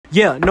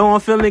Yeah, no, I'm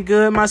feeling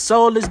good. My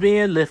soul is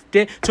being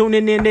lifted.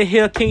 Tuning in to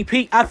hear King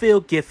P, I feel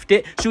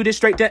gifted. Shoot it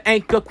straight to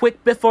anchor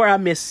quick before I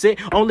miss it.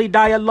 Only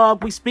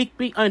dialogue we speak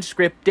be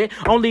unscripted.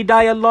 Only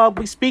dialogue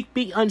we speak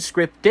be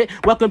unscripted.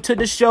 Welcome to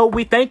the show.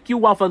 We thank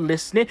you all for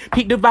listening.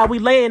 Peak the vibe we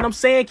laying. I'm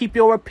saying keep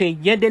your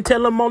opinion. Then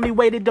tell them only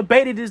way to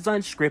debate it is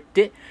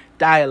unscripted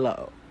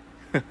dialogue.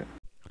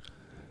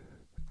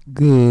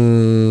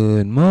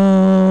 Good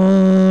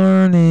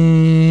morning.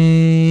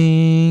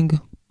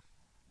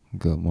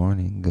 Good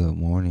morning, good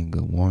morning,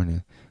 good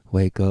morning.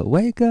 Wake up,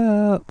 wake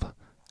up.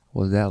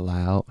 Was that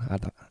loud?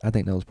 I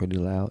think that was pretty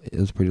loud. It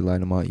was pretty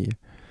loud in my ear.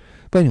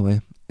 But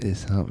anyway,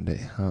 it's hump day,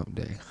 hump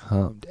day,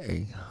 hump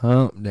day,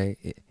 hump day.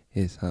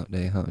 It's hump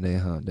day, hump day,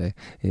 hump day.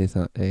 It's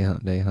hump day,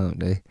 hump day, hump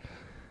day.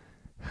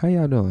 How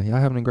y'all doing?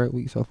 Y'all having a great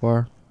week so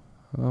far?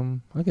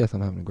 I guess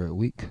I'm having a great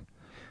week.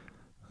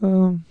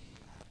 What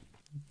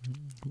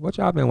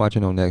y'all been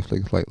watching on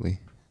Netflix lately?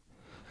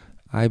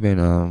 I've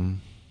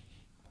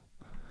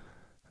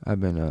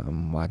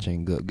been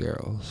watching Good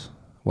Girls.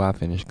 Well, I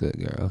finished Good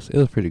Girls. It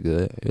was pretty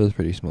good. It was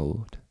pretty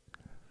smooth.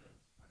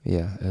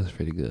 Yeah, it was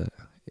pretty good.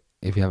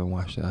 If you haven't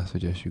watched it, I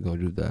suggest you go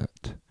do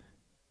that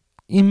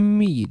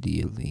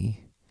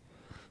immediately.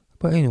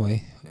 But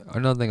anyway,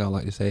 another thing I'd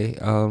like to say,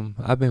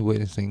 I've been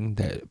witnessing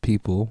that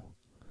people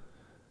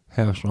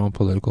have strong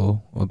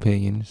political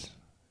opinions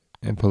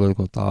and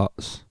political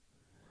thoughts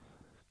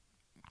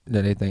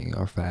that they think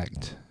are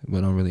fact,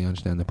 but don't really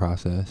understand the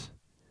process.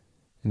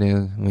 And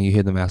then when you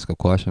hear them ask a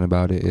question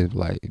about it, it's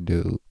like,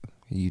 dude,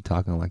 you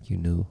talking like you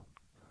knew.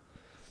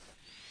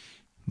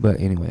 But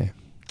anyway,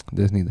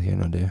 there's neither here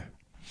nor there.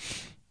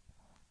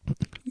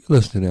 You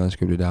listen to the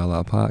Unscripted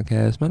Dialogue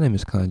Podcast. My name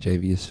is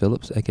Conjavius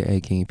Phillips,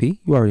 aka King P.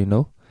 You already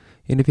know.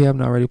 And if you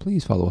haven't already,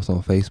 please follow us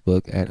on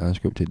Facebook at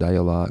Unscripted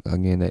Dialogue.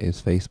 Again, that is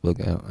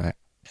Facebook at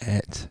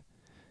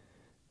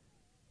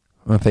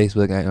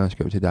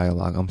Unscripted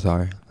Dialogue. I'm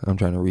sorry. I'm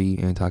trying to read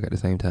and talk at the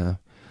same time.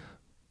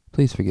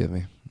 Please forgive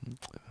me.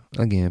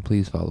 Again,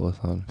 please follow us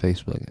on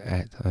Facebook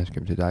at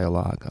Unscripted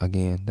Dialogue.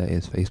 Again, that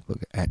is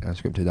Facebook at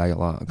Unscripted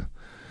Dialogue.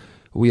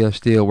 We are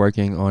still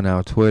working on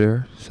our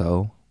Twitter,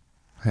 so,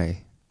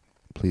 hey,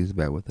 please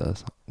bear with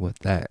us with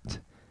that.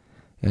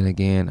 And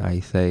again, I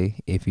say,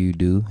 if you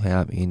do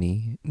have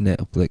any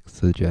Netflix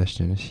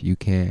suggestions, you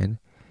can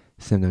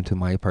send them to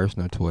my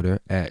personal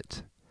Twitter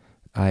at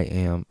I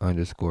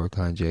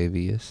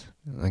am_Conjavius.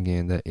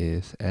 Again, that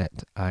is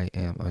at I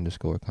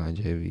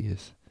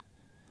am_Conjavius.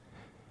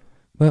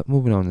 But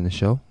moving on in the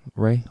show,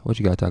 Ray, what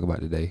you got to talk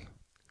about today?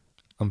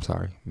 I'm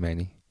sorry,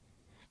 Manny.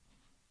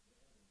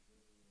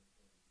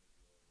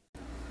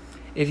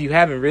 If you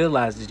haven't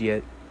realized it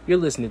yet, you're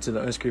listening to the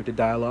Unscripted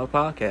Dialogue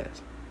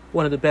Podcast.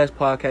 One of the best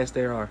podcasts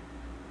there are.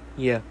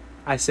 Yeah,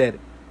 I said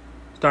it.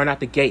 Starting out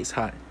the gates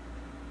hot.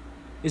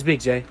 It's Big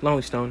J,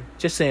 Lonely Stone,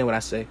 just saying what I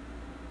say.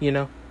 You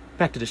know,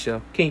 back to the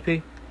show. King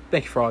P,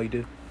 thank you for all you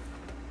do.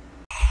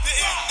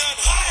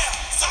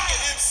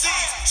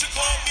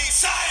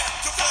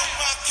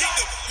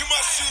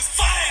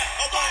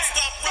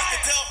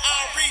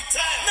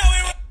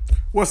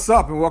 What's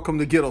up, and welcome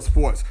to Ghetto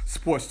Sports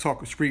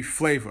talk with street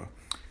flavor.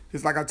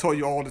 Just like I told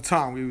you all the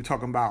time, we were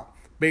talking about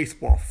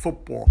baseball,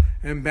 football,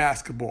 and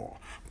basketball.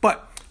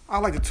 But I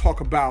like to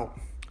talk about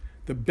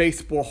the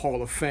Baseball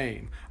Hall of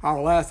Fame.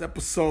 Our last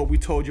episode, we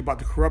told you about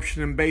the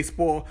corruption in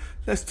baseball.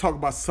 Let's talk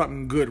about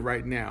something good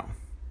right now.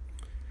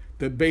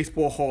 The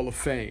Baseball Hall of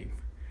Fame.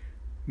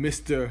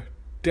 Mr.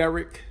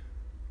 Derek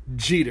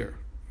Jeter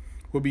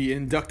will be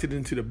inducted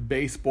into the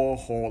Baseball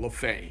Hall of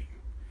Fame.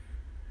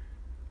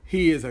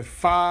 He is a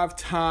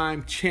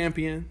 5-time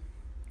champion,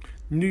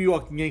 New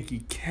York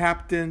Yankee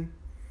captain,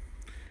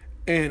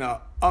 and an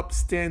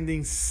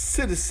upstanding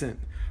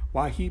citizen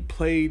while he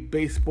played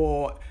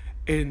baseball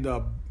in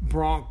the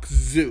Bronx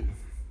Zoo.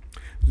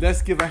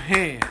 Let's give a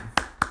hand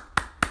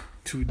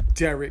to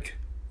Derek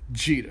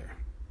Jeter.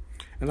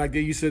 And like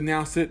they used to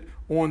announce it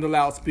on the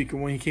loudspeaker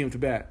when he came to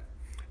bat,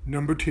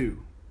 number 2,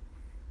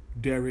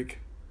 Derek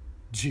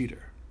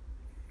Jeter,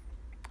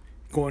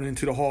 going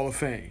into the Hall of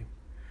Fame.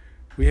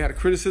 We had a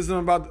criticism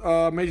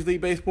about Major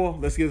League Baseball.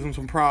 Let's give him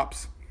some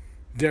props.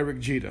 Derek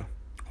Jeter,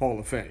 Hall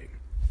of Fame.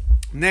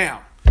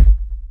 Now,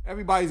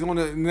 everybody's on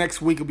the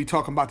next week will be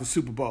talking about the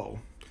Super Bowl.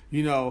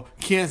 You know,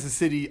 Kansas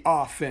City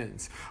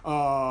offense,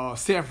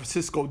 San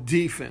Francisco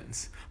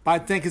defense. But I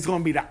think it's going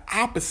to be the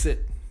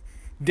opposite.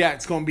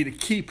 That's going to be the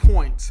key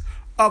points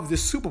of the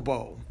Super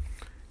Bowl.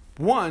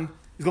 One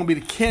is going to be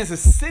the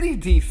Kansas City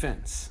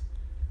defense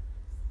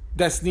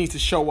that needs to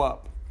show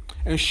up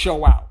and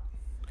show out.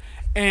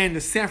 And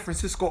the San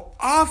Francisco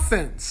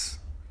offense,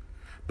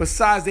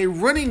 besides their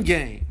running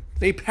game,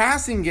 their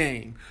passing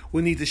game,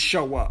 will need to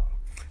show up.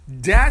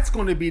 That's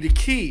going to be the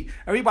key.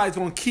 Everybody's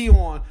going to key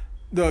on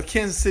the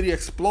Kansas City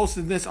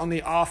explosiveness on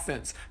the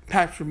offense.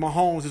 Patrick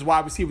Mahomes is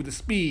wide receiver with the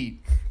speed.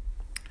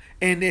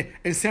 And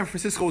San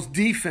Francisco's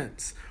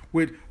defense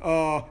with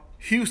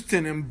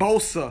Houston and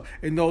Bosa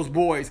and those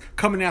boys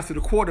coming after the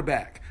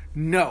quarterback.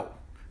 No.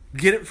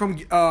 Get it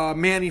from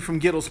Manny from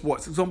Ghetto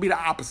Sports. It's going to be the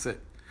opposite.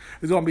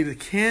 It's going to be the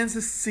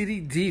Kansas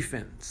City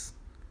defense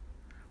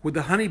with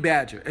the Honey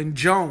Badger and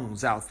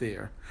Jones out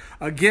there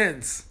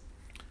against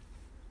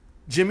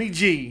Jimmy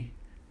G,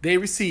 they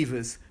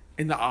receivers,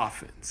 in the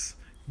offense.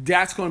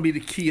 That's going to be the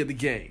key of the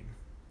game.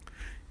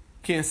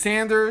 Can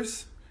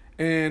Sanders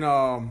and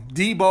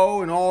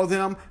Debo and all of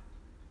them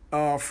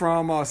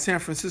from San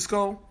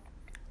Francisco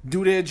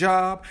do their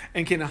job?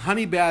 And can the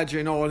Honey Badger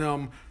and all of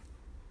them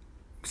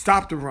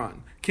stop the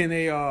run? Can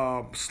they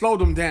slow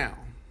them down?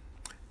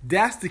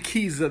 That's the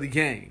keys of the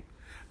game.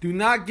 Do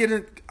not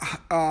get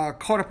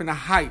caught up in the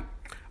hype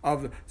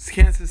of the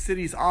Kansas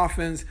City's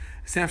offense,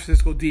 San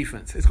Francisco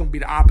defense. It's going to be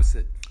the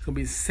opposite. It's going to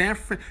be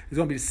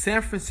the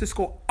San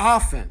Francisco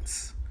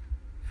offense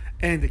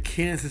and the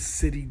Kansas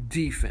City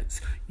defense.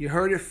 You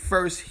heard it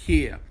first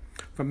here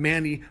from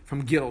Manny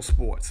from Ghetto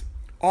Sports.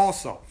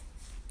 Also,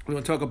 we're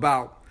going to talk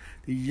about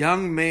the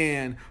young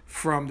man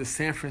from the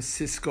San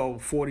Francisco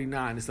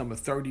 49ers, number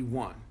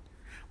 31,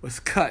 was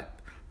cut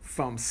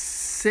from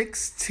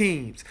 6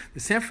 teams. The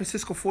San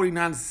Francisco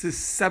 49ers is his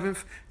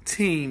 7th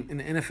team in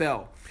the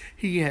NFL.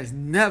 He has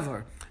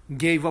never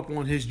gave up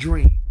on his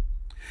dream.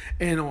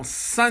 And on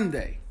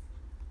Sunday,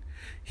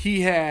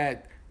 he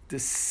had the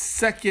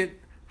second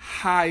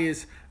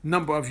highest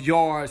number of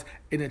yards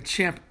in a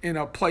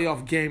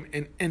playoff game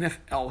in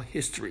NFL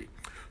history.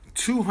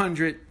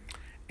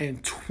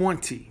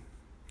 220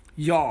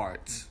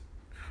 yards,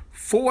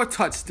 4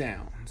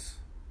 touchdowns.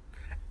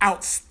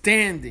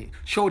 Outstanding.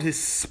 Showed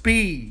his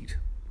speed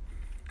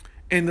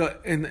in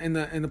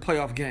the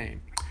playoff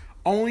game.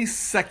 Only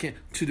second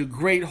to the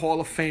great Hall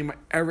of Famer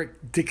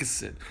Eric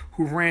Dickerson,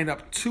 who ran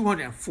up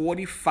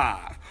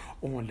 245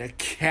 on the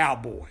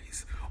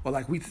Cowboys, or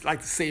like we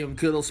like to say in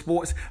good old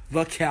sports,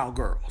 the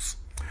Cowgirls.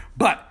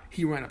 But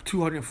he ran up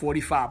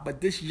 245.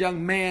 But this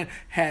young man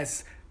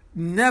has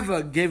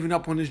never given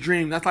up on his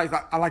dream. That's like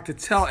I like to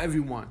tell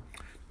everyone: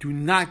 do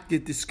not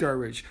get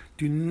discouraged.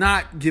 Do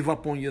not give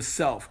up on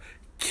yourself.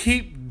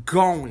 Keep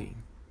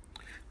going.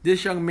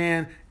 This young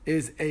man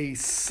is a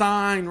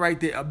sign right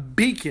there, a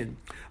beacon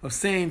of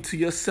saying to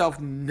yourself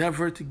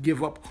never to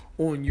give up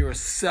on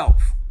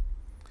yourself.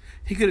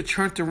 He could have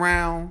turned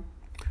around,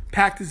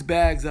 packed his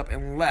bags up,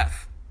 and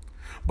left.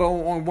 But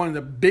on one of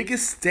the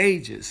biggest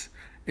stages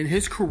in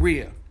his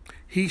career,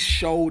 he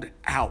showed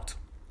out.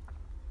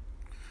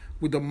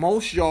 With the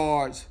most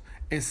yards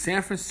in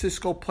San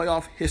Francisco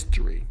playoff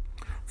history,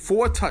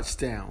 4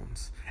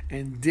 touchdowns,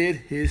 and did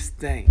his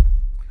thing.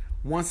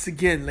 Once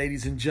again,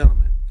 ladies and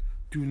gentlemen,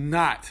 do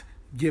not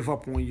give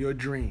up on your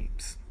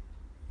dreams.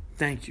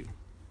 Thank you.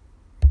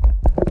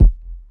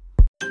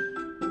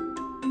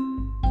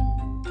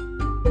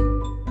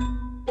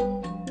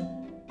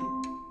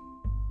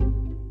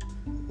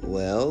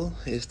 Well,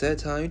 it's that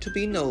time to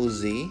be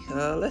nosy.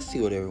 Let's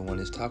see what everyone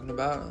is talking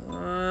about.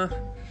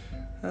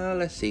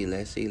 Let's see.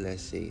 Here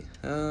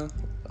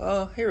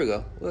we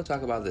go. We'll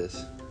talk about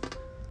this.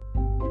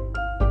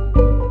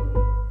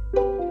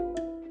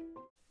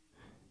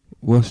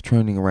 What's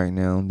trending right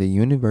now? The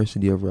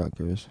University of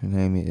Rutgers,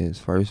 naming its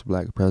first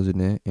black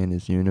president in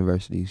its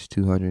university's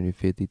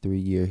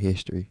 253-year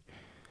history.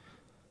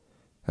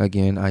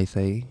 Again, I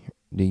say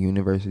the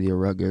University of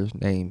Rutgers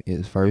named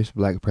its first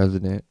black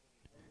president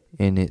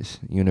in its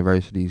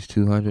university's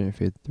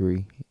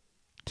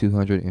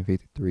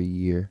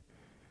 253-year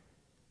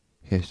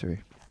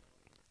history.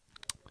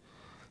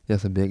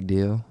 That's a big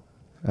deal.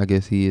 I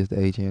guess he is the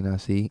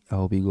HNIC. I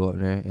hope he go up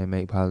there and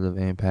make positive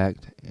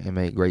impact and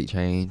make great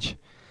change.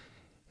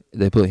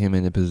 They put him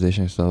in the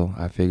position, so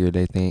I figure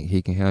they think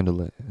he can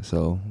handle it.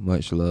 So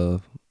much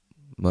love,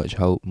 much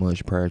hope,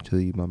 much prayer to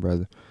you, my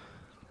brother.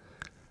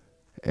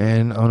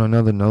 And on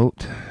another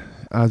note,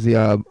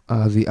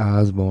 Ozzy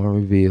Osbourne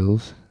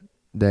reveals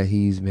that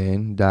he's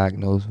been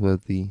diagnosed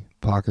with the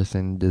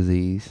Parkinson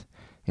disease.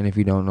 And if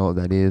you don't know what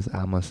that is,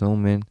 I'm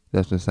assuming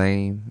that's the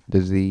same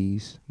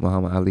disease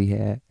Muhammad Ali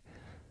had,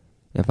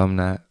 if I'm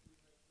not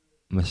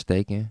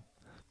mistaken.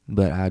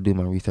 But I'll do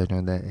my research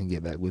on that and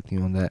get back with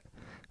you on that.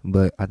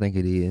 But I think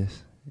it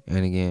is.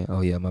 And again,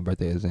 oh yeah, my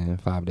birthday is in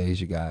 5 days,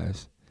 you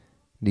guys.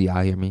 Do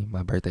y'all hear me?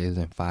 My birthday is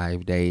in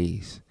 5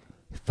 days.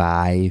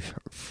 5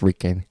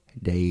 freaking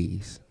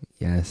days.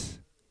 Yes.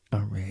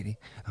 I'm ready.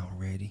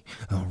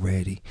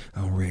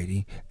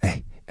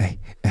 Hey.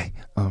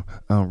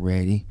 I'm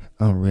ready.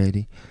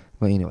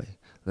 But anyway,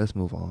 let's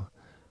move on.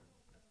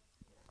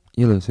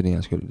 You're listening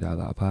to the Unscripted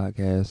Dialogue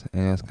Podcast.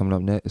 And that's coming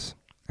up next.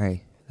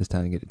 Hey, it's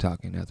time to get to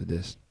talking after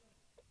this.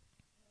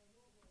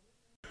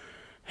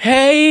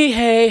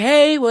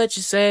 Hey, what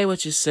you say?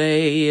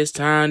 It's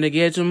time to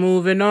get to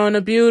moving on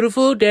a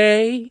beautiful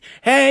day.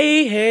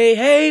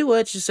 Hey,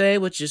 what you say?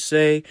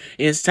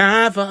 It's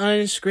time for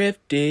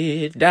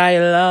unscripted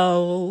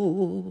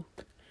dialogue.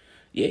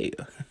 Yeah.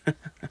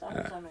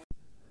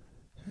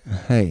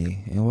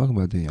 Hey, and welcome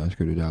back to the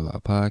Unscripted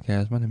Dialogue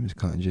Podcast. My name is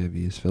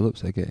Conjevious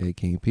Phillips, aka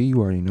King P. You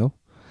already know.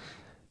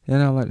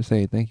 And I'd like to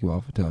say thank you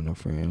all for telling a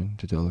friend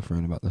to tell a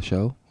friend about the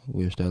show.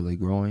 We're steadily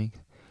growing.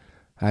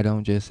 I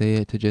don't just say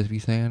it to just be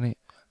saying it.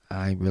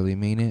 I really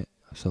mean it.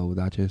 So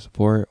without your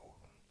support,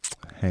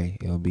 hey,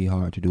 it'll be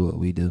hard to do what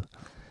we do.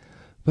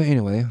 But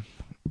anyway,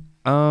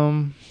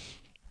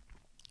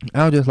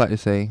 I would just like to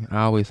say,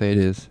 I always say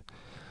this: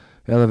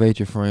 elevate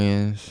your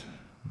friends,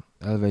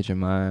 elevate your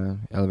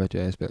mind, elevate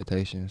your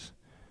expectations.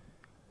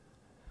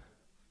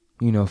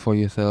 For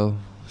yourself,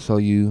 so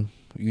you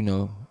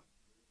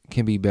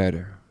can be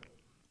better.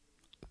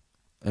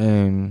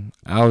 And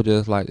I would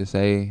just like to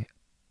say,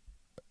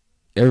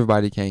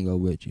 everybody can't go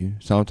with you.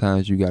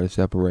 Sometimes you gotta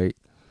separate.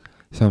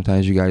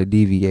 Sometimes you gotta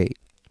deviate.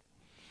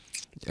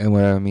 And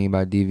what I mean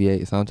by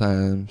deviate,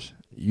 sometimes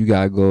you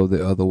gotta go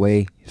the other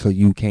way so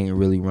you can't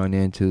really run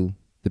into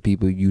the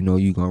people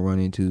you're gonna run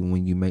into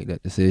when you make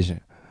that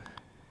decision.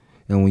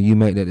 And when you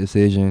make that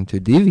decision to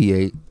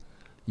deviate,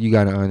 you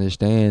gotta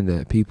understand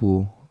that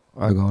people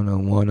are gonna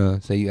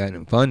wanna say you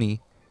acting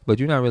funny, but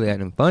you're not really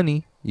acting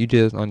funny. You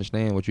just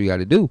understand what you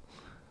gotta do.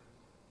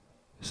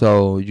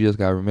 So you just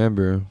gotta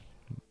remember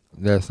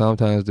that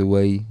sometimes the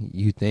way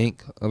you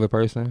think of a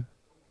person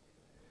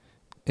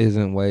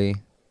isn't the way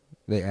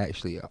they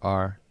actually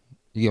are.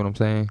 You get what I'm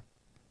saying?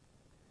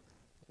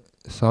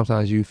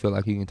 Sometimes you feel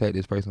like you can take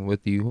this person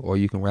with you, or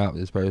you can ride with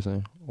this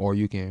person, or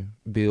you can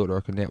build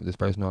or connect with this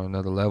person on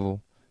another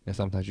level, and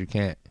sometimes you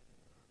can't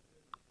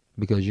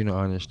because you don't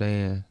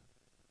understand.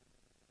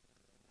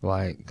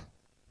 Like,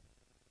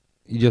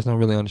 you just don't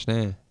really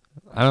understand.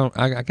 I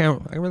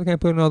really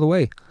can't put it another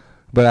way.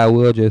 But I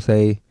will just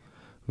say,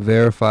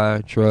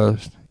 verify,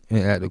 trust, and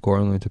act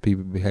accordingly to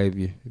people's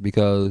behavior,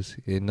 because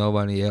if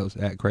nobody else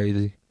act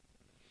crazy,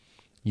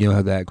 you don't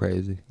have to act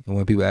crazy. And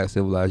when people act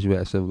civilized, you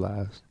act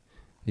civilized.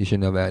 You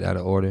should never act out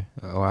of order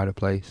or out of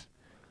place.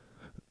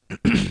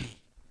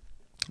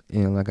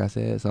 And like I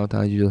said,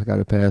 sometimes you just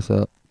gotta pass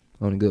up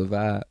on a good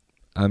vibe.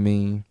 I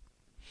mean,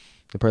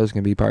 the person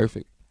can be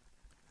perfect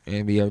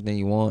and be everything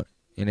you want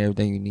and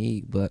everything you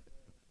need, but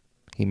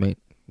he may,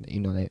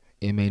 that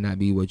it may not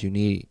be what you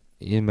need.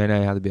 It may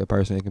not have to be a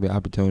person. It can be an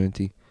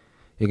opportunity.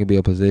 It can be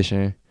a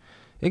position.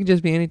 It can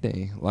just be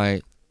anything.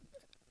 Like,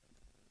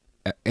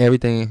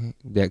 everything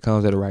that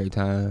comes at the right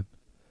time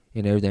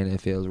and everything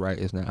that feels right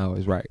is not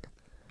always right.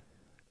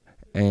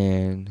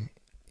 And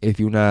if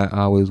you're not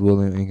always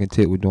willing and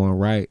content with doing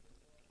right,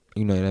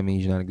 that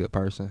means you're not a good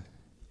person.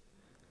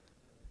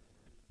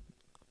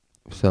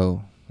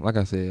 So, like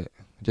I said,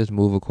 just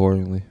move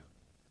accordingly.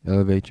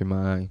 Elevate your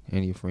mind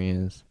and your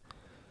friends.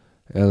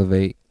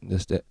 Elevate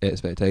the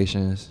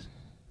expectations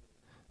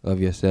of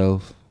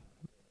yourself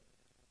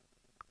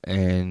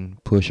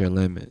and push your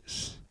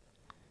limits.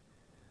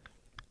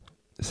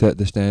 Set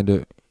the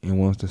standard, and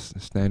once the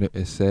standard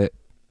is set,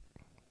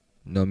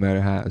 no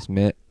matter how it's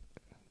met,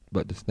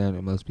 but the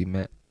standard must be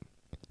met,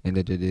 and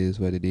that it is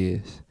what it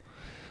is.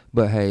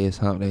 But hey, it's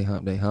hump day,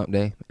 hump day, hump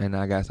day, and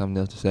I got something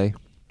else to say.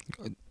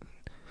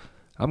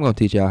 I'm going to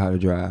teach y'all how to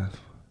drive.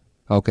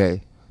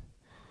 Okay.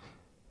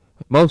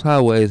 Most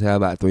highways have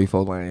about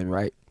 3-4 lanes,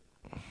 right?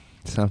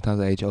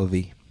 Sometimes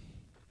HOV.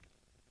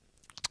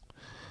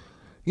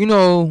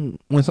 When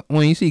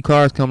you see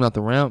cars coming out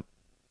the ramp,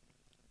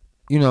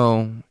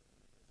 and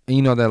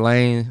that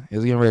lane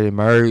is getting ready to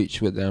merge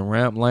with the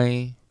ramp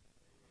lane,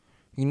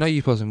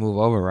 you're supposed to move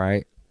over,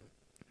 right?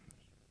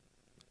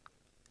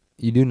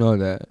 You do know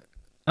that.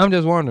 I'm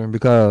just wondering,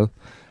 because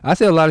I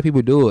see a lot of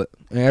people do it,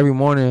 and every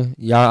morning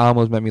y'all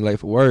almost make me late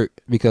for work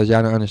because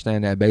y'all don't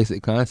understand that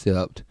basic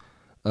concept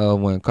of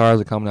when cars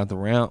are coming out the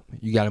ramp,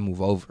 you got to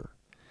move over.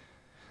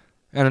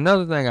 And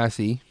another thing I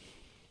see,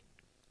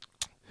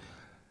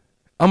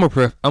 I'm a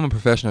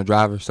professional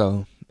driver,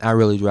 so I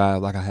really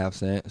drive like I have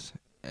sense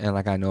and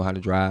like I know how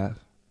to drive.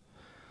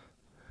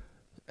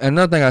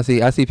 Another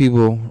thing I see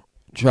people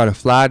try to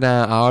fly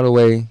down all the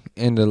way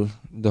in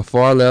the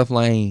far left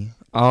lane,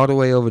 all the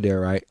way over there,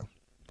 right?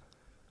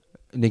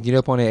 And then get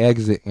up on the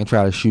exit and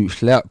try to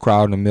slap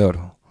crowd in the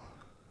middle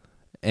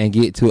and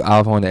get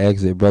off on the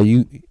exit. Bro,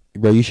 you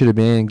should have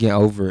been getting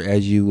over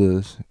as you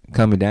was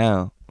coming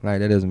down. Like,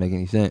 that doesn't make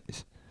any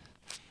sense.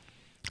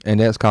 And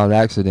that's caused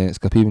accidents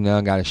because people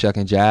now got to shuck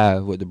and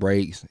jive with the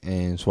brakes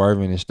and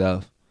swerving and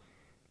stuff.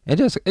 It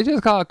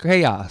just caused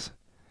chaos.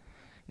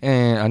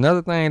 And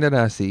another thing that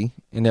I see,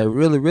 and that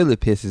really, really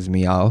pisses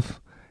me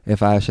off,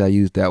 if I shall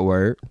use that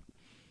word,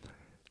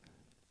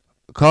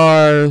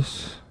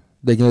 cars,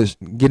 they can just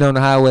get on the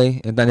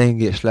highway and then they can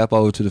get slapped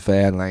over to the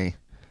fast lane.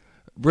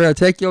 Bruh,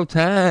 take your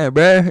time,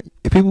 bruh.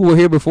 If people were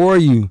here before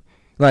you,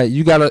 like,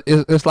 you gotta,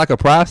 it's like a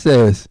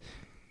process.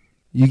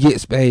 You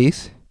get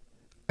space,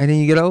 and then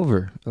you get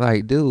over.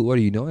 Like, dude, what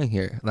are you doing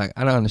here? Like,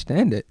 I don't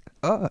understand it.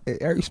 Oh, it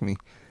irks me.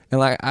 And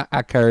like,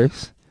 I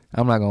curse.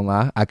 I'm not gonna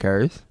lie, I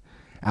curse.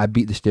 I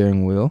beat the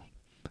steering wheel,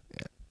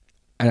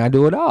 and I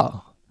do it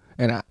all.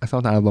 And I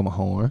sometimes blow my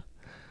horn.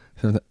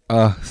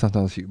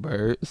 Sometimes shoot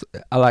birds.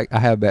 I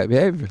have bad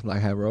behavior, like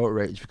I have road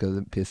rage because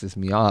it pisses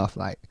me off.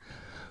 Like,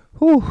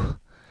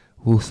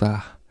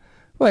 woosah.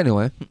 But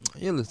anyway,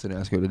 you're listening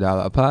to Unscripted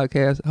Dialogue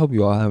Podcast. I hope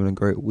you all having a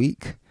great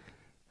week.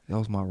 That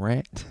was my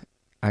rant,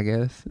 I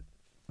guess.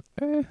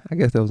 I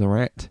guess that was a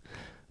rant.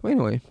 But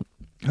anyway,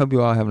 hope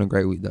you all having a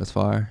great week thus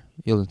far.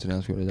 You're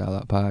listening to Unscripted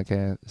Dialogue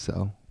Podcast,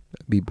 so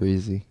be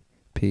breezy.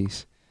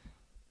 Peace.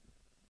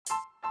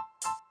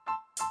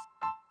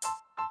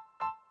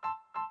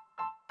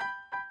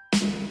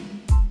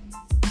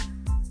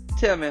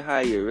 Tell me how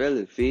you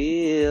really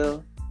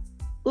feel.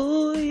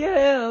 Ooh,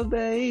 yeah,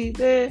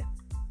 baby.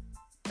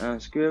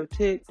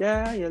 Unscripted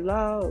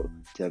dialogue.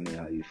 Tell me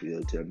how you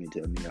feel. Tell me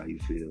how you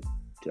feel.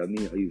 Tell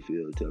me how you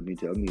feel. Tell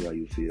me how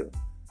you feel.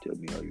 Tell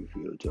me how you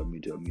feel. Tell me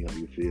how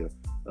you feel.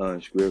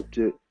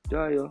 Unscripted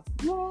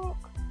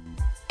dialogue.